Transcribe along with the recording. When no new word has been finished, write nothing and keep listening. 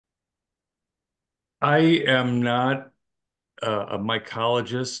I am not a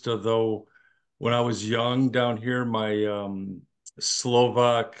mycologist, although when I was young down here, my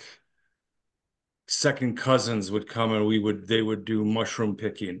Slovak second cousins would come and they would do mushroom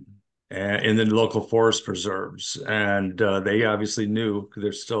picking in the local forest preserves, and they obviously knew 'cause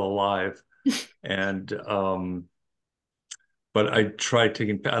they're still alive. And but I try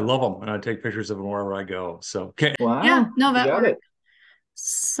taking I love them and I take pictures of them wherever I go. So okay, Yeah, Wow, no, you that got works. it.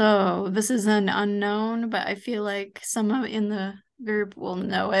 So this is an unknown, but I feel like some in the group will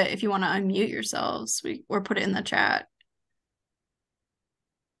know it. If you want to unmute yourselves, or put it in the chat.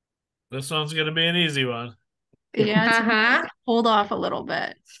 This one's going to be an easy one. Yeah, it's Uh-huh. hold off a little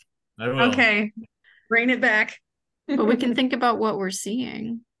bit, I will. Okay. Bring it back. but we can think about what we're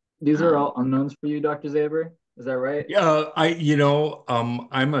seeing. These are Um, all unknowns for you, Dr. Zaber. Is that right? yeah,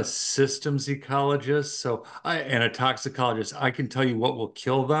 I'm a systems ecologist, and a toxicologist. I can tell you what will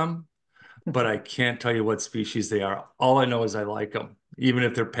kill them, but I can't tell you what species they are. All I know is I like them, even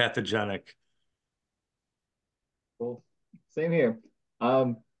if they're pathogenic. Cool. Same here.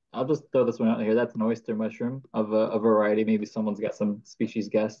 Um, I'll just throw this one out here. That's an oyster mushroom of a variety. Maybe someone's got some species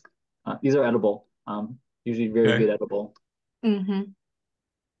guess. These are edible. Usually very Okay. good edible. mhm.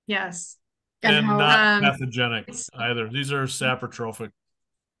 Yes. And And how not Um, pathogenic either. These are saprotrophic.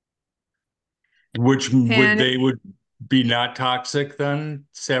 Which would and they would be not toxic then?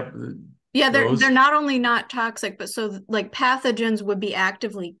 Yeah, they're Those? not only not toxic, but so like pathogens would be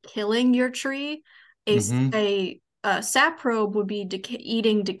actively killing your tree. Hmm. A saprobe would be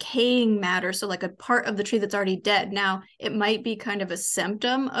eating decaying matter, so like a part of the tree that's already dead. Now, it might be kind of a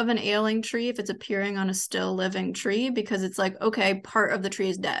symptom of an ailing tree if it's appearing on a still living tree, because it's like, okay, part of the tree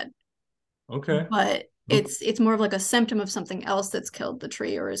is dead, Okay. but Okay. it's more of like a symptom of something else that's killed the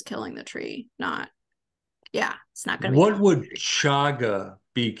tree or is killing the tree. Not, yeah, it's not going to be What killing the would tree. chaga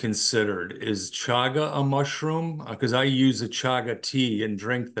be considered? Is chaga a mushroom? Because I use a chaga tea and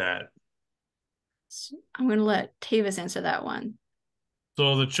drink that. I'm going to let Tavis answer that one.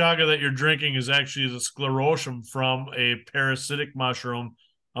 So the chaga that you're drinking is actually the sclerotium from a parasitic mushroom,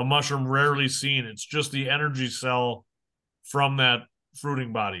 a mushroom rarely seen. It's just the energy cell from that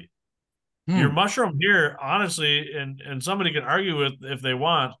fruiting body. Your Hmm. mushroom here, honestly, and somebody can argue with if they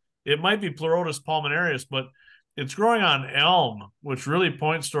want, it might be Pleurotus pulmonarius, but it's growing on elm, which really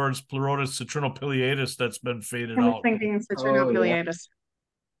points towards Pleurotus citrinopiliatus that's been I faded was out. thinking Oh yeah. citronopiliatus.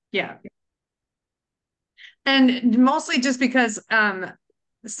 Yeah. And mostly just because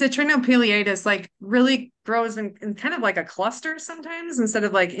citronopiliatus like really grows in kind of like a cluster sometimes instead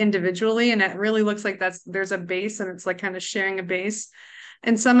of like individually. And it really looks like there's a base and it's like kind of sharing a base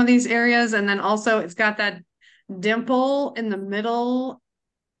in some of these areas. And then also it's got that dimple in the middle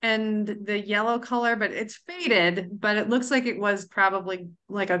and the yellow color, but it's faded, but it looks like it was probably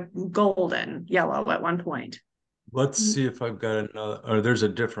like a golden yellow at one point. Let's see if I've got another. Or there's a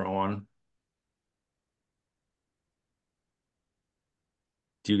different one.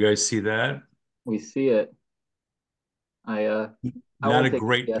 Do you guys see that? We see it. I uh I Not won't a take a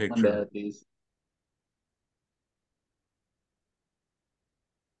great guess. I'm bad picture. at these.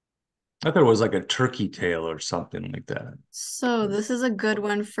 I thought it was like a turkey tail or something like that. So this is a good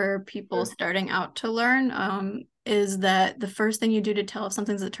one for people starting out to learn. Is that the first thing you do to tell if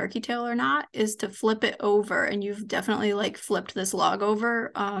something's a turkey tail or not is to flip it over, and you've definitely like flipped this log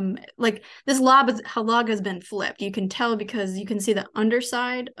over. Like this log has been flipped. You can tell because you can see the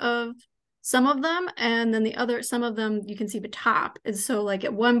underside of some of them, and then some of them you can see the top. And so like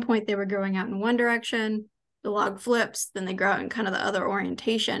at one point they were growing out in one direction, the log flips, then they grow out in kind of the other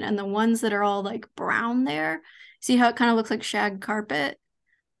orientation. And the ones that are all like brown there, see how it kind of looks like shag carpet?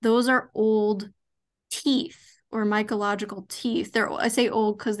 Those are old teeth or mycological teeth. I say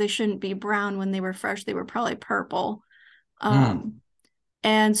old because they shouldn't be brown when they were fresh. They were probably purple. Hmm. Um,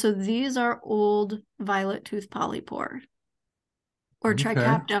 and so these are old violet tooth polypore or Okay.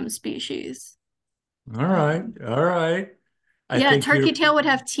 trichaptum species. All right. Um, All right. I yeah, think turkey you're tail would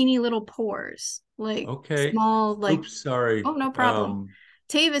have teeny little pores, like okay. small, like, Oops, sorry. oh, no problem.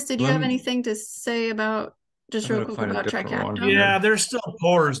 Tavis, did you Let have me, anything to say about just I'm real gonna quick find a about different one trichaptum? Yeah, here. they're still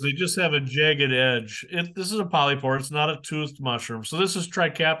pores. They just have a jagged edge. This is a polypore. It's not a toothed mushroom. So this is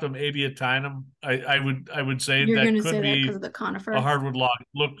Tricaptum abiatinum. I would say You're that going to could say that because be of the a conifer? hardwood log. It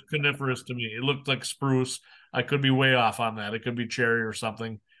looked coniferous to me. It looked like spruce. I could be way off on that. It could be cherry or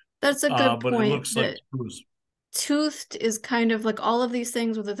something. That's a good But it point looks like that spruce. toothed is kind of like all of these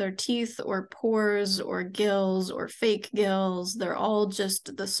things, whether they're teeth or pores or gills or fake gills, they're all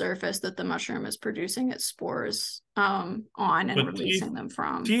just the surface that the mushroom is producing its spores on and But teeth releasing them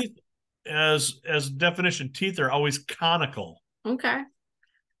from. teeth as definition, teeth are always conical. Okay.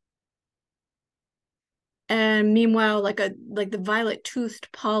 And meanwhile, like the violet-toothed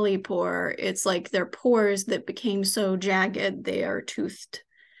polypore, it's like their pores that became so jagged they are toothed.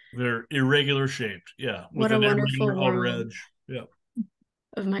 They're irregular shaped. Yeah. What With a an wonderful irregular outer world edge. Yeah.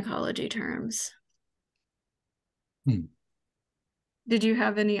 of mycology terms. Hmm. Did you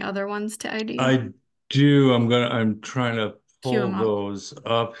have any other ones to ID? I do. I'm trying to Cue 'em pull up. those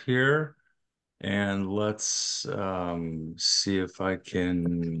up here, and let's see if I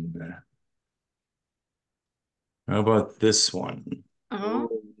can. How about this one? Oh,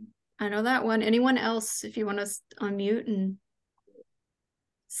 I know that one. Anyone else, if you want to unmute and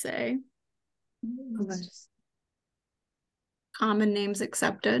say common names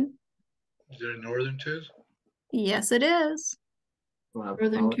accepted? Is it a northern tooth? Yes, it is. Wow,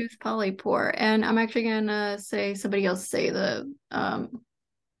 Northern tooth polypore. And I'm actually gonna say somebody else say the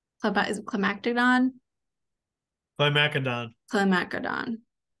is it climactodon? Climacodon. Climacodon.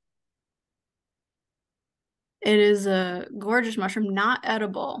 It is a gorgeous mushroom, not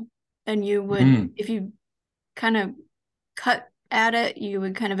edible. And you would, if you kind of cut at it, you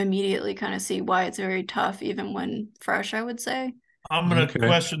would kind of immediately kind of see why it's very tough, even when fresh, I would say. I'm going to Okay.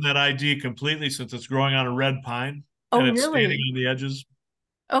 question that ID completely since it's growing on a red pine Oh, and it's standing really? on the edges.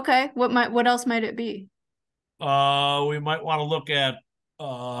 Okay. What else might it be? We might want to look at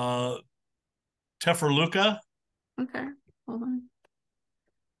Teferluca. Okay. Hold on.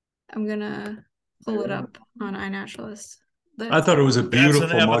 I'm gonna pull it up on iNaturalist. I thought it was a That's an beautiful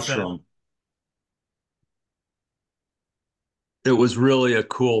epithet. mushroom. It was really a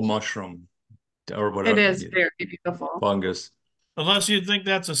cool mushroom or It whatever, is very beautiful. fungus. Unless you think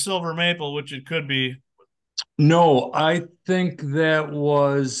that's a silver maple, which it could be. No, I think that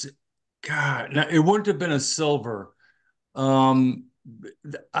was God. Now, it wouldn't have been a silver. Um,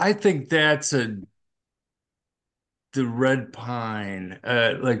 I think that's the red pine.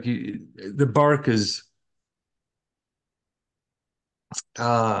 The bark is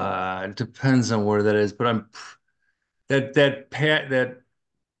it depends on where that is, but that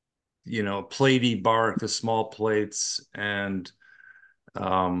platy bark, the small plates, and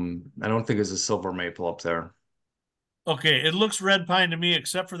I don't think it's a silver maple up there. Okay, it looks red pine to me,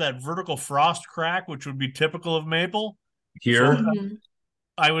 except for that vertical frost crack, which would be typical of maple. So Here,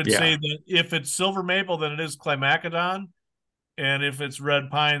 I would say yeah. that if it's silver maple, then it is Climacodon. And if it's red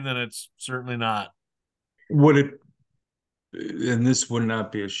pine, then it's certainly not. Would it, and this would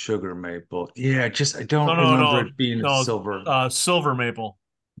not be a sugar maple. Yeah, I No, don't no, remember no, it being a no. silver. Silver maple.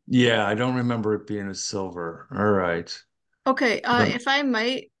 Yeah, I don't remember it being a silver. All right. Okay, But if I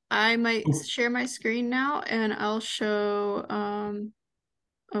might share my screen now and I'll show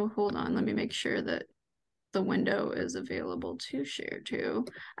oh, hold on, let me make sure that the window is available to share too.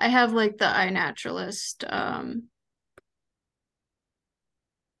 I have like the iNaturalist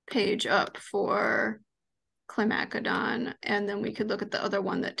page up for Climacodon, and then we could look at the other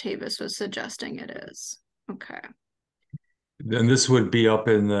one that Tavis was suggesting it is. Okay. then this would be up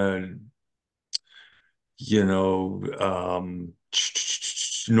in the, you know,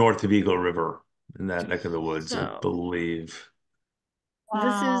 north of Eagle River in that neck of the woods, I So believe.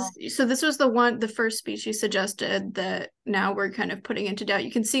 this was the first species suggested that now we're kind of putting into doubt.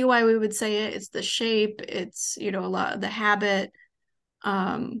 You can see why we would say it. It's the shape, it's a lot of the habit,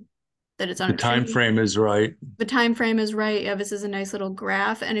 that it's on The a time tree. frame is right. The time frame is right. Yeah, this is a nice little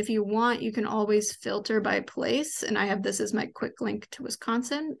graph. And if you want, you can always filter by place. And I have this as my quick link to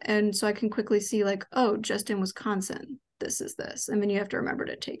Wisconsin. And so I can quickly see like, oh, just in Wisconsin, this is this. And then you have to remember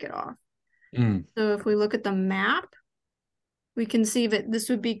to take it off. Mm. So if we look at the map, we can see that this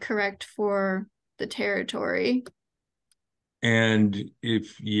would be correct for the territory. And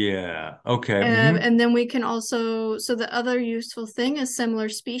yeah, okay. Mhm. And then we can also, so the other useful thing is similar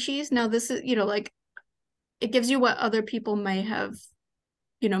species. Now this is, like it gives you what other people may have,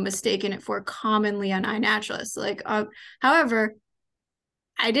 mistaken it for commonly on iNaturalist. Like, however,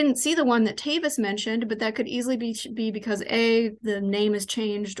 I didn't see the one that Tavis mentioned, but that could easily be because A, the name is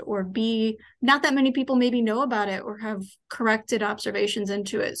changed, or B, not that many people maybe know about it or have corrected observations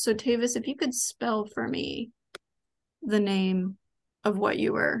into it. So Tavis, if you could spell for me the name of what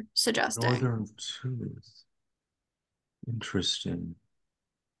you were suggesting. Northern tooth. Interesting.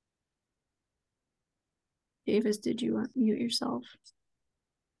 Davis, did you mute yourself?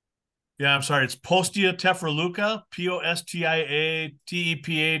 Yeah, I'm sorry. It's Postia tephroleca, POSTIA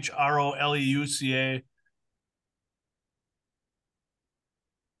TEPHROLEUCA.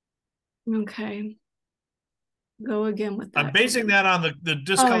 Okay. Go again with that. I'm basing that on the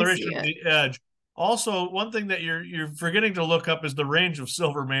discoloration of it. the edge. Also, one thing that you're forgetting to look up is the range of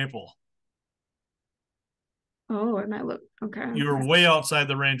silver maple. Oh, it might look okay. You're way outside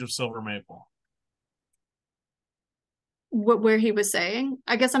the range of silver maple. where he was saying?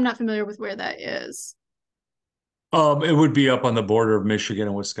 I guess I'm not familiar with where that is. It would be up on the border of Michigan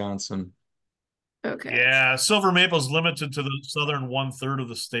and Wisconsin. Okay. Yeah, silver maple's limited to the southern 1/3 of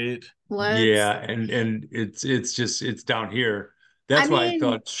the state. Let's Yeah, and it's down here. I That's why I mean,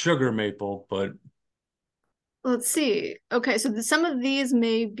 thought sugar maple, but let's see. Okay, so some of these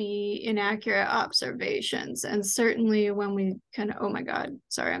may be inaccurate observations, and certainly when we kind of, oh my God,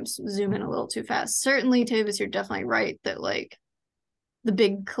 sorry, I'm zooming a little too fast. Certainly, Tavis, you're definitely right that like the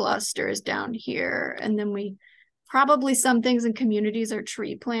big cluster is down here, and then we probably some things in communities are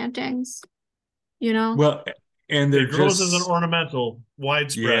tree plantings, you know? well, and they're It grows as an just ornamental,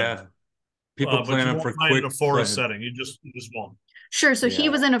 widespread, yeah, people but plant you them won't for find it in a quick forest plant. setting. You just won't. Sure, so he Yeah,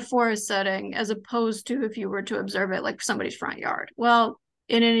 was in a forest setting as opposed to if you were to observe it like somebody's front yard. Well,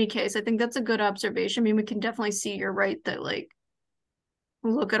 in any case, I think that's a good observation. I mean, we can definitely see you're right that like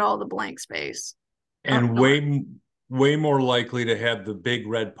look at all the blank space up and north. way more likely to have the big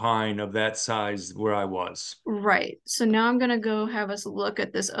red pine of that size where I was. Right. So now I'm gonna go have us look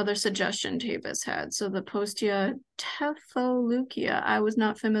at this other suggestion Tavis had. So the Postia tepholucia. I was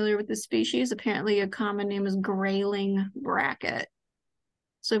not familiar with the species. Apparently a common name is grayling bracket.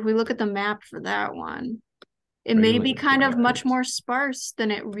 So if we look at the map for that one, it may be Grayling kind of much bracket. more sparse than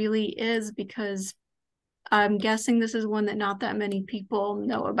it really is because I'm guessing this is one that not that many people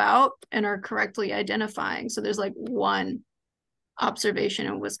know about and are correctly identifying. So there's like one observation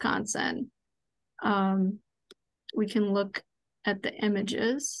in Wisconsin. We can look at the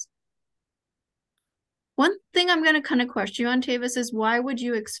images. One thing I'm going to kind of question you on, Tavis, is why would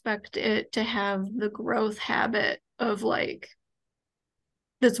you expect it to have the growth habit of like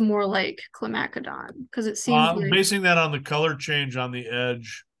that's more like Climacodon? Because it seems like Basing that on the color change on the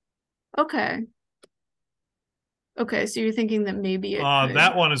edge. okay. Okay, so you're thinking that maybe it could.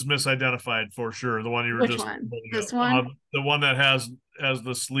 That one is misidentified for sure. The one you were Which just one? looking This at. one? The one that has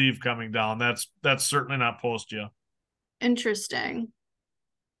the sleeve coming down. That's certainly not Postia. Interesting.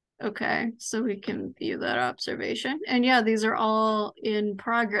 Okay, so we can view that observation. And yeah, these are all in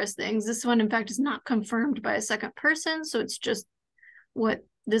progress things. This one, in fact, is not confirmed by a second person, so it's just what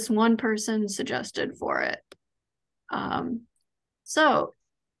this one person suggested for it. So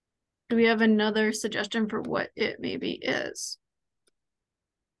do we have another suggestion for what it maybe is?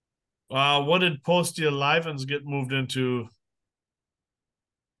 What did Postia livens get moved into?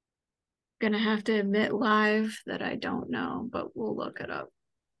 Gonna have to admit live that I don't know, but we'll look it up.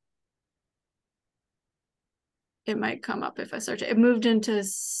 It might come up if I search it. It moved into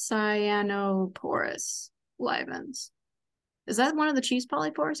cyanoporous livens. Is that one of the cheese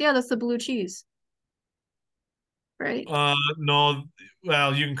polypores? Yeah, that's the blue cheese. Right? No,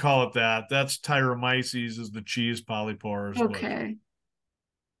 well, you can call it that. That's Tyromyces is the cheese polypores. Okay.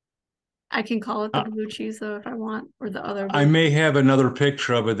 I can call it the Uh, blue cheese though if I want, or the other I blue. may have another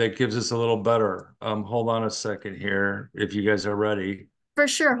picture of it that gives us a little better. Hold on a second here, if you guys are ready. For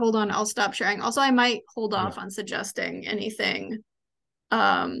sure. Hold on, I'll stop sharing. Also, I might hold Yeah. off on suggesting anything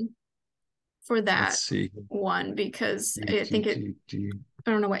um for Let's that see. one because I think it D.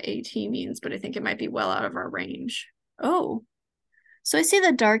 I don't know what AT means, but I think it might be well out of our range. Oh, so I see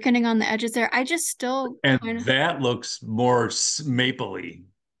the darkening on the edges there. I just still And kind of that looks more mapley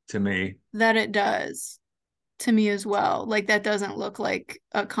to me. that it does to me as well. Like that doesn't look like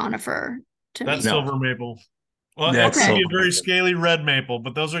a conifer to That's me. No, silver maple. Well, it that's could be Okay. a silver very maple. scaly red maple,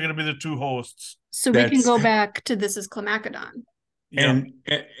 but those are going to be the two hosts. So we can That's go back to this is Climacodon. Yep,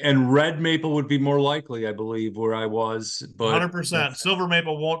 and red maple would be more likely, I believe, where I was, but 100%. that's Silver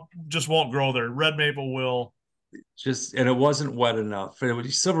maple won't grow there. Red maple will. just and it wasn't wet enough. It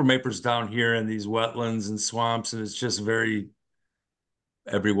was silver maple's down here in these wetlands and swamps, and it's just very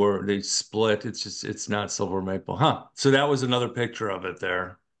everywhere they split. It's not silver maple, huh? So that was another picture of it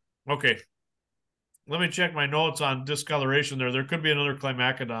there. Okay. Let me check my notes on discoloration there. There could be another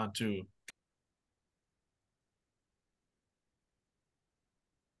Climacodon too.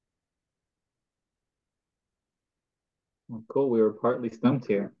 Oh, cool. We were partly stumped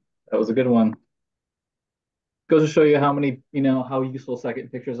here. That was a good one. Goes to show you how many, how useful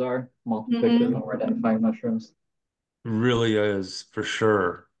second pictures are. Multiple pictures when we're identifying mushrooms. Really is for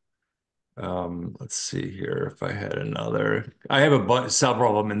sure. Let's see here if I had another. I have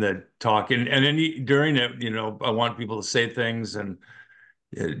several of them in the talk, and any during it, I want people to say things, and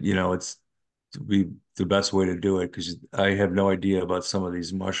it's to be the best way to do it because I have no idea about some of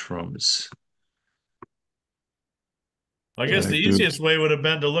these mushrooms. I It guess But I the do. easiest way would have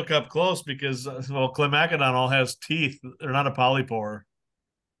been to look up close because, well, Climacodon all has teeth. They're not a polypore.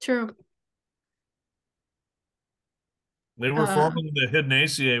 True. They were Uh, forming the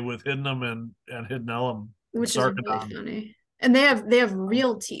Hydnaceae with Hydnum and Hydnellum. which is really funny. And they have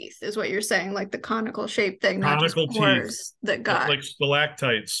real teeth, is what you're saying, like the conical shape thing, not just Conical teeth. pores that got like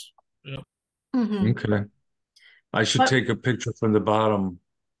stalactites. Yep. Okay. I should But- take a picture from the bottom.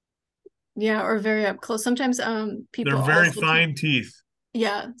 Yeah, or very up close. Sometimes people They're very also fine teeth.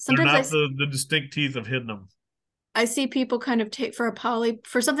 yeah, They're sometimes not the distinct teeth of hidden them. I see people kind of take for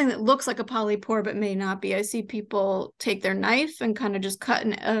something that looks like a polypore but may not be. I see people take their knife and kind of just cut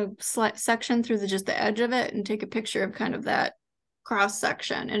a section through just the edge of it and take a picture of kind of that cross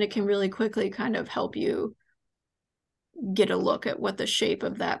section, and it can really quickly kind of help you get a look at what the shape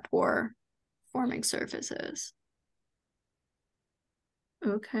of that pore forming surface is.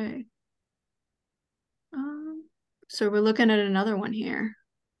 Okay. So we're looking at another one here.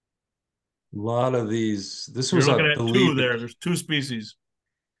 A lot of these. This You're was, looking I at believe, two there. There's two species.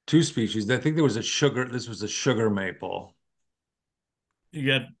 two species. I think there was a sugar. This was a sugar maple. You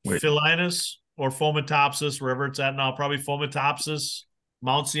got Wait. Philinus or Fomitopsis, wherever it's at now, probably Fomitopsis,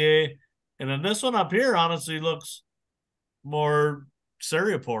 Mountsier. And then this one up here honestly looks more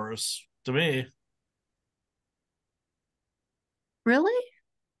serioporous to me. Really?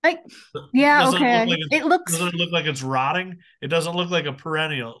 Yeah, Doesn't okay. look like It looks doesn't look like it's rotting. It doesn't look like a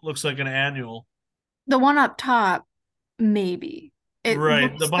perennial. It looks like an annual. the one up top, maybe. It Right.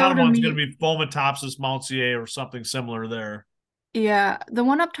 The looks so bottom to one's me. going to be Fomitopsis Mountsier or something similar there. Yeah, the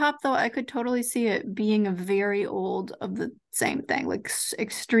one up top though, I could totally see it being a very old of the same thing, like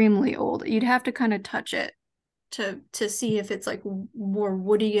extremely old. You'd have to kind of touch it to see if it's like more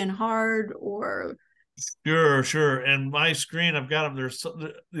woody and hard or Sure. And my screen, I've got them.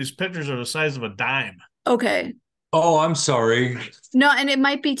 These pictures are the size of a dime. okay. Oh, I'm sorry. No, and it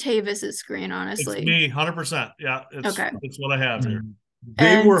might be Tavis's screen, It's honestly. me, 100%. Yeah, Okay. it's what I have here.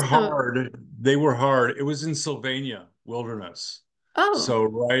 They And were so- hard. They were hard. It was in Sylvania wilderness. Oh, So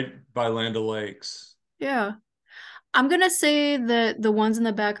right by Land O'Lakes. yeah. I'm gonna say that the ones in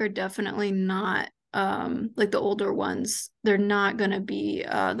the back are definitely not like the older ones. They're not gonna be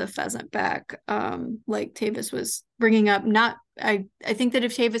the pheasant back like Tavis was bringing up. Not I think that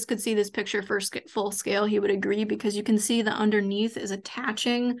if Tavis could see this picture for full scale, he would agree, because you can see the underneath is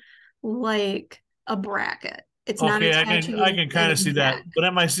attaching like a bracket. It's not Okay, attaching I can kind of see that. neck. But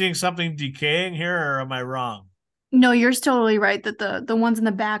am I seeing something decaying here or am I wrong? No, you're totally right that the ones in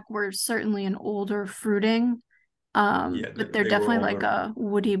the back were certainly an older fruiting. Yeah, But they're they were definitely like older. a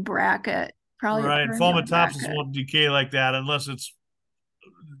woody bracket, probably a Right. perennial Fomitopsis bracket. won't decay like that unless it's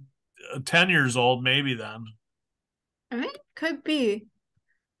 10 years old, maybe then. All right, could be.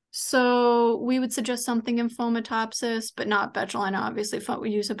 So we would suggest something in Fomitopsis, but not Betulina. Obviously, we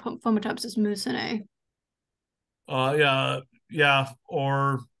use a Fomitopsis mucinae. Yeah,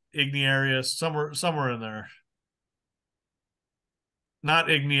 or Igniarius, somewhere in there. Not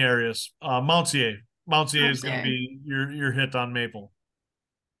Igniarius. Mountsier. Mountsier is going to be your hit on maple.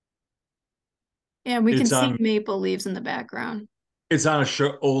 Yeah, we can It's see on maple leaves in the background. it's on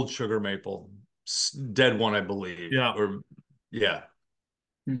a old sugar maple. Dead one, I believe. Yeah. Or yeah.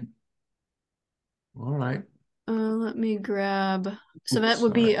 All right. Let me grab. So Oops, that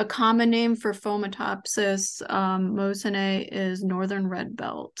would be sorry. a common name for Fomitopsis. Mucinae is northern red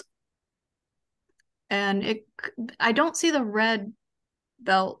belt. And I don't see the red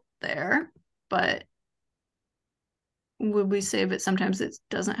belt there, but would we say that sometimes it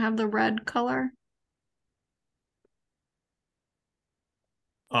doesn't have the red color?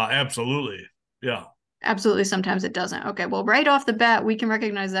 Absolutely. Yeah. Absolutely, sometimes it doesn't. Okay, well, right off the bat, we can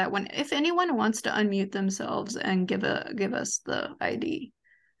recognize that when if anyone wants to unmute themselves and give us the ID.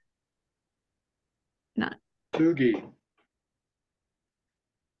 Not. Sugi.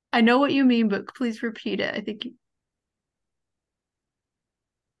 I know what you mean, but please repeat it. I think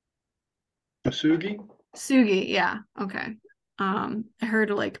Sugi? Sugi, yeah. Okay. I heard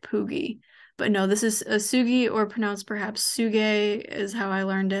like Poogie, but no, this is a Sugi, or pronounced perhaps Suge is how I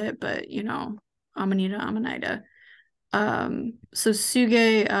learned it, but Amanita. So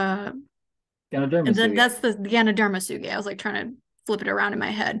Suge, Ganoderma sugi. that's the Ganoderma Suge. I was like trying to flip it around in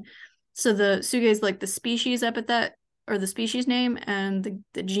my head. So the Suge is like the species epithet or the species name, and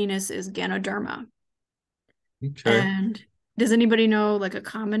the genus is Ganoderma. Okay. And does anybody know like a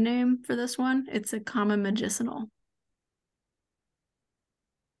common name for this one? It's a common medicinal.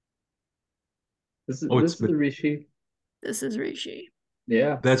 This is Oh, this is the Rishi. This is reishi.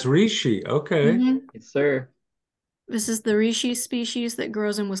 Yeah. That's Rishi. Okay. Yes, sir. This is the reishi species that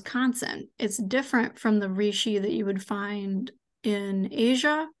grows in Wisconsin. It's different from the reishi that you would find in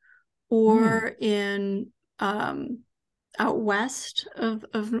Asia or in out west of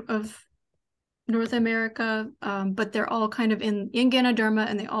North America, but they're all kind of in Ganoderma,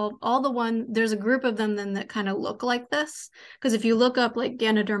 and there's a group of them then that kind of look like this. Because if you look up like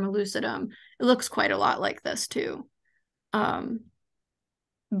Ganoderma lucidum, it looks quite a lot like this too.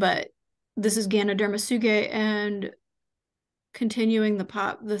 But this is Ganoderma sugae, and continuing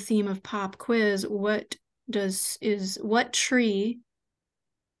the theme of pop quiz, what tree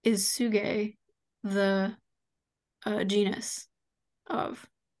is sugae the genus of?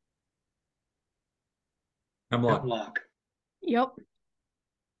 Hemlock. Hemlock. Yep.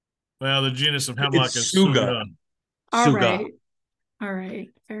 Well, the genus of hemlock It's is Suga. All Suga. right. All right.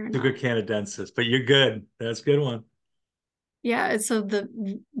 Fair enough. Suga canadensis, but you're good. That's a good one. Yeah, so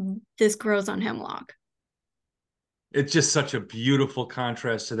this grows on hemlock. It's just such a beautiful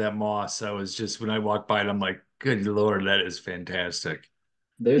contrast to that moss. I was just, when I walked by it, I'm like, good Lord, that is fantastic.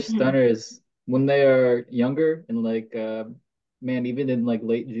 They're Mhm. stunners when they are younger and like man, even in like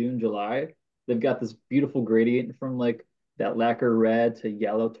late June, July, they've got this beautiful gradient from like that lacquer red to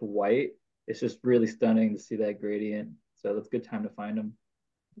yellow to white. It's just really stunning to see that gradient. So that's a good time to find them.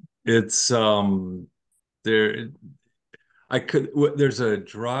 It's there there's a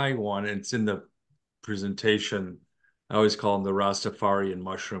dry one. It's in the presentation. I always call them the Rastafarian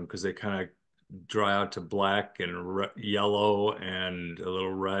mushroom because they kind of dry out to black and yellow and a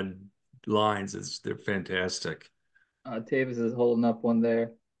little red lines. They're fantastic. Tavis is holding up one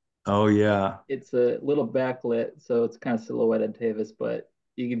there. Oh yeah. It's a little backlit, so it's kind of silhouetted Tavis, but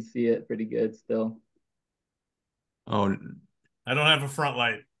you can see it pretty good still. Oh, I don't have a front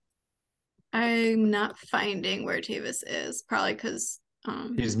light. I'm not finding where Tavis is, probably because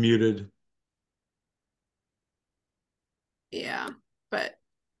he's muted. yeah, but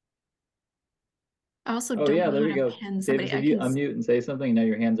I also Oh don't yeah, know there how we to go. pin somebody. Tavis, if you unmute and say something, now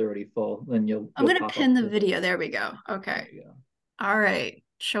your hand's already full, then I'm you'll gonna pop pin up the too. video. There we go. There Okay. you go. All right.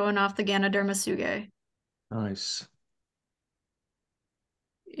 Showing off the Ganoderma sugae. Nice.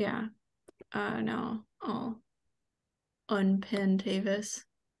 Yeah. No, I'll unpin Tavis.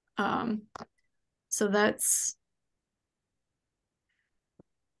 So that's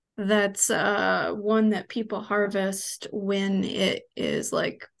one that people harvest when it is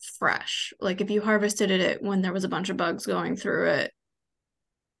like fresh. Like if you harvested it when there was a bunch of bugs going through it,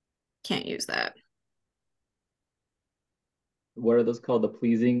 can't use that. What are those called? The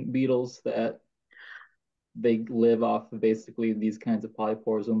pleasing beetles that they live off of basically these kinds of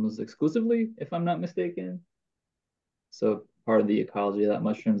polypores almost exclusively, if I'm not mistaken. So part of the ecology of that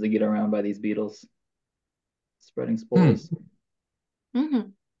mushrooms, they get around by these beetles spreading spores. Mm-hmm.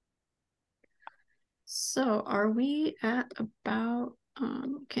 So are we at about,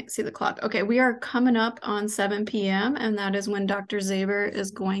 can't see the clock. Okay, we are coming up on 7 p.m. and that is when Dr. Zaber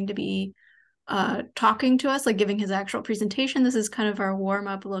is going to be talking to us, like giving his actual presentation. This is kind of our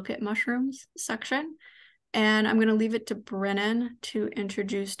warm-up look at mushrooms section. And I'm going to leave it to Brennan to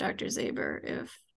introduce Dr. Zaber if